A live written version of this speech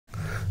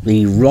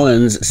The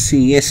Ryan's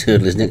CES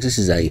hurdlers next. This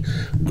is a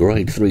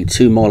grade 3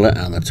 2-miler,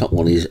 and the top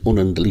one is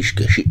Ununderleash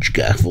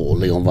Kashitschka for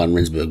Leon van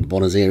Rensburg,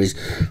 Buenos Aires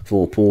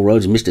for Paul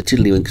Rhodes, Mr.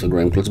 Tiddlywinks for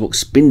Graham Clutterbuck,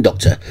 Spin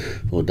Doctor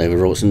for David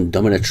Robertson,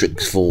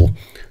 Dominatrix for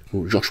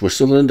Joshua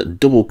Sutherland,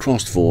 Double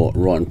Crossed for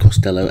Ryan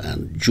Costello,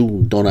 and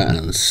Jewel Donna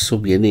and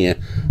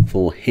Subyaneer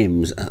for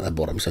Hims at the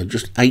bottom. So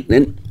just 8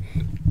 then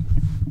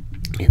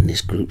in this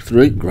group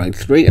 3, grade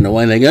 3, and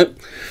away they go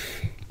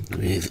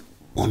with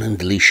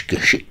Ununderleash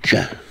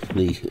Kashitschka,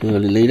 the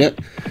early leader.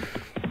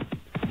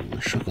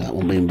 Shock of that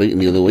one being beaten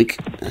the other week.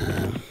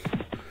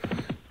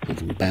 They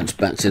can bounce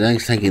back today,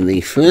 taking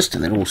the first,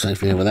 and they're all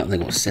safely over that. They've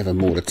got 7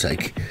 more to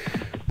take.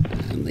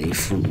 And the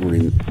front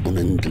running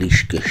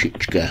Ununderleash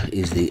Kashitschka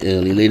is the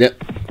early leader.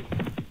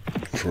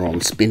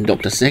 From Spin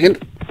Doctor second.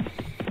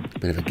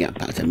 Bit of a gap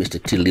back to Mr.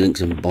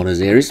 Tiddlywinks and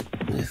Buenos Aires,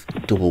 with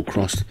Double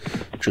Crossed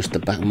just the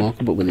back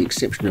marker, but with the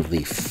exception of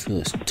the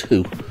first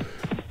 2,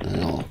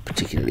 they are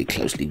particularly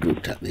closely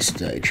grouped at this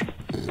stage.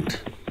 And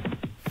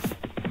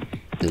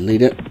the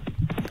leader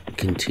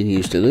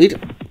continues to lead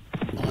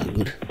by a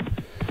good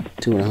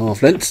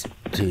 2.5 lengths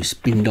to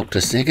Spin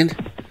Doctor second.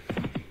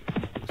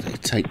 They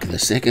take the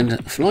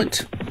second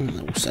flight, and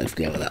they'll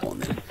safely over that one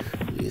then,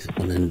 with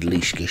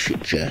Ununderleash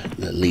Kashitschka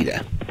the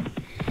leader.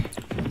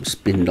 From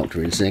Spin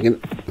Doctor in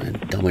second, and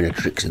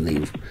Dominatrix in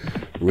the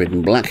red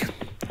and black.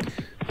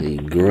 The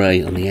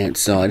grey on the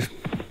outside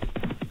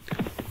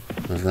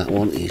of that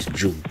one is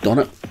Jewel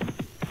Donna.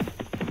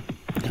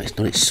 No, it's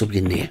not, it's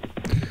Subyaneer.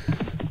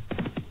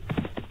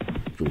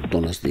 Jewel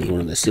Donna's the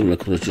one of the similar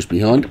colours just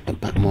behind. The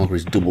back marker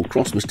is Double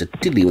Cross. Mr.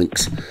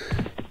 Tiddlywinks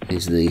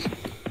is the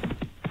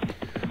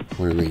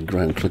one of the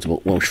Graham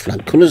Clutterbuck Welsh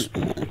flag colours.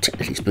 And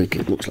technically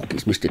speaking, it looks like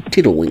it's Mr.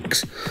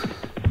 Tiddlewinks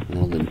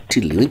rather than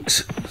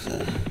Tiddlywinks.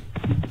 So,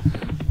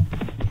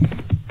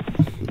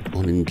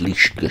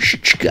 Ununderleash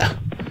Kashitschka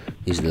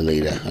is the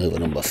leader over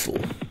number 4.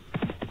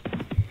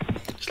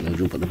 Slow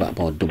jump at the back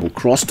by Double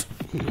Crossed.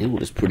 It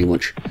was pretty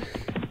much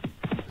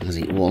as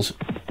it was.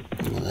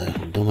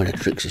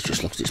 Dominatrix has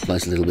just lost its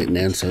place a little bit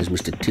now, and so is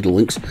Mr.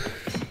 Tiddlewinks.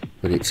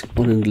 But it's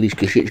Ununderleash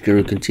Kashitschka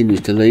who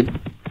continues to lead.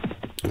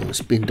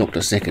 Spin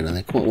Doctor second, and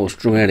they're quite well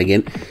strung out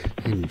again.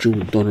 And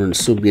Jewel Donna and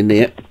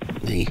Subyaneer,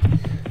 the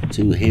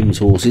 2 Hims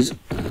horses.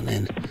 And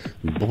then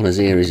Buenos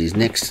Aires is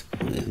next,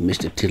 with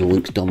Mr.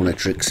 Tiddlewinks,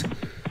 Dominatrix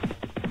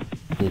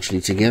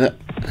virtually together.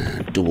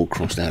 And Double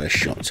Crossed out of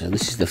shot. So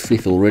this is the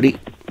 5th already.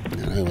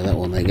 And over that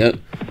one they go.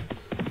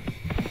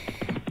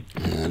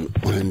 And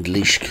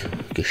Ununderleash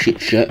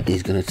Kashitschka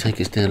is going to take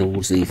us down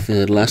towards the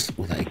 3rd last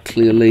with a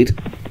clear lead.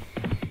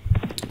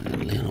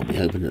 And Leon will be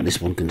hoping that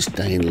this one can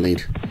stay in the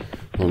lead,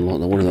 unlike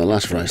the one in the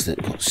last race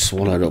that got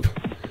swallowed up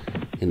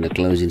in the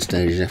closing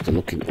stages after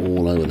looking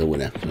all over the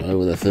winner. So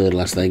over the 3rd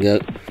last they go.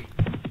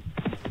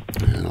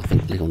 And I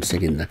think Leon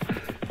said in the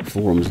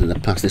forums in the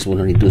past, this one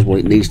only does what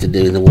it needs to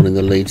do in the one in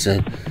the lead,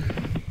 so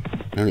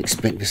don't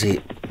expect to see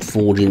it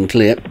forging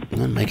clear.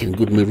 And making a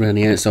good move around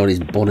the outside is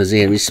Buenos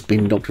Aires.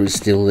 Spin Doctor is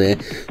still there.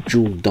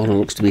 Jewel Donna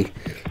looks to be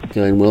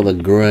going well. The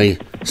grey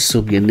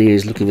Subyaneer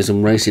is looking for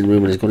some racing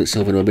room and has got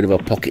itself into a bit of a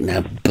pocket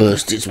now.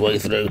 Bursts its way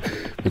through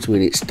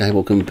between its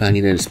stable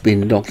companion and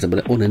Spin Doctor,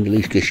 but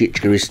Ununderleash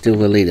Kashitschka is still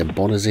the leader.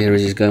 Buenos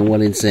Aires is going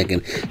well in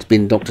second.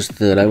 Spin Doctor's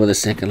 3rd. Over the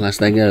 2nd last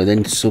they go.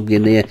 Then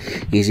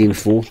Subyaneer is in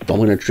 4th.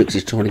 Dominatrix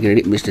is trying to get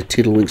it. Mr.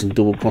 Tiddlewinks and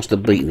Double Crossed are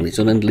beaten. It's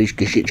Ununderleash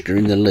Kashitschka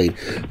in the lead.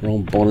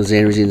 Ron Buenos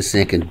Aires in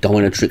 2nd.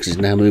 Dominatrix is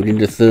now moved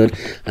into 3rd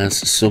as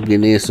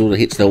Subyaneer sort of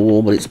hits the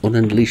wall, but it's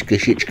Ununderleash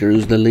Kashitschka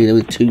who's the leader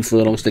with 2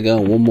 furlongs to go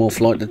and 1 more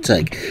flight to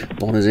take.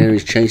 Buenos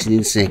Aires chasing in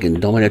 2nd.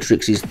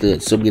 Dominatrix is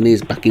 3rd.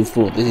 Subyaneer's back in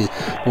 4th. This is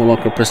more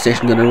like a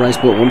procession than a race,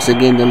 but once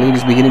again the lead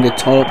is beginning to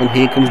tie up, and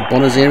here comes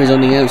Buenos Aires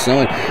on the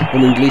outside.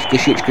 Ununderleash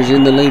Kashitschka's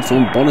in the lead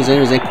from Buenos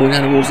Aires. They're coming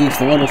out towards the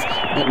final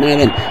now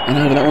then, and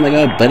over that one they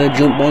go. Better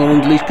jump by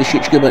Ununderleash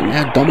Kashitschka, but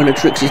now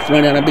Dominatrix is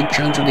throwing out a big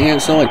chance on the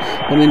outside.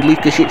 Ununderleash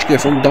Kashitschka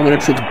from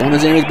Dominatrix.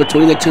 Buenos Aires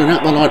between the 2 and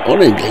up the line.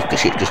 Ununderleash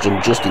Kashitschka's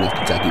done just enough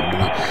to take it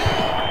by.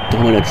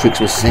 Dominatrix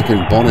was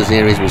 2nd, Buenos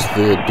Aires was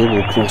 3rd,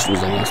 Double Cross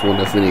was the last one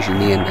to finish in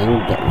the end. They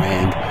all got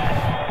round,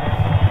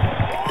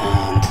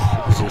 and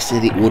as I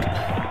said it would,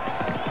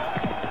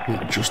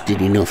 it just did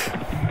enough.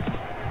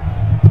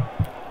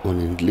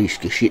 Ununderleash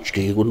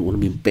Kashitschka, you wouldn't want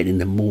to be betting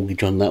the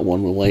mortgage on that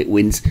one the way it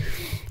wins.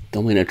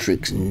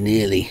 Dominatrix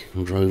nearly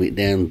drove it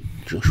down.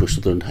 Joshua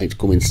Sutherland hates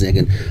coming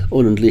 2nd.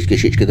 Ununderleash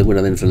Kashitschka the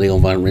winner then for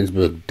Leon van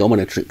Rensburg.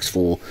 Dominatrix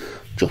for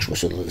Joshua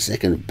Sutherland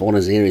 2nd.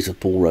 Buenos Aires for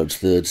Paul Rhodes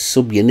 3rd.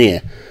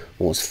 Subyaneer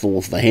was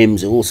 4th for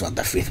Hims, who also had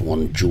the 5th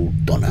one, Jewel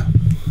Donna.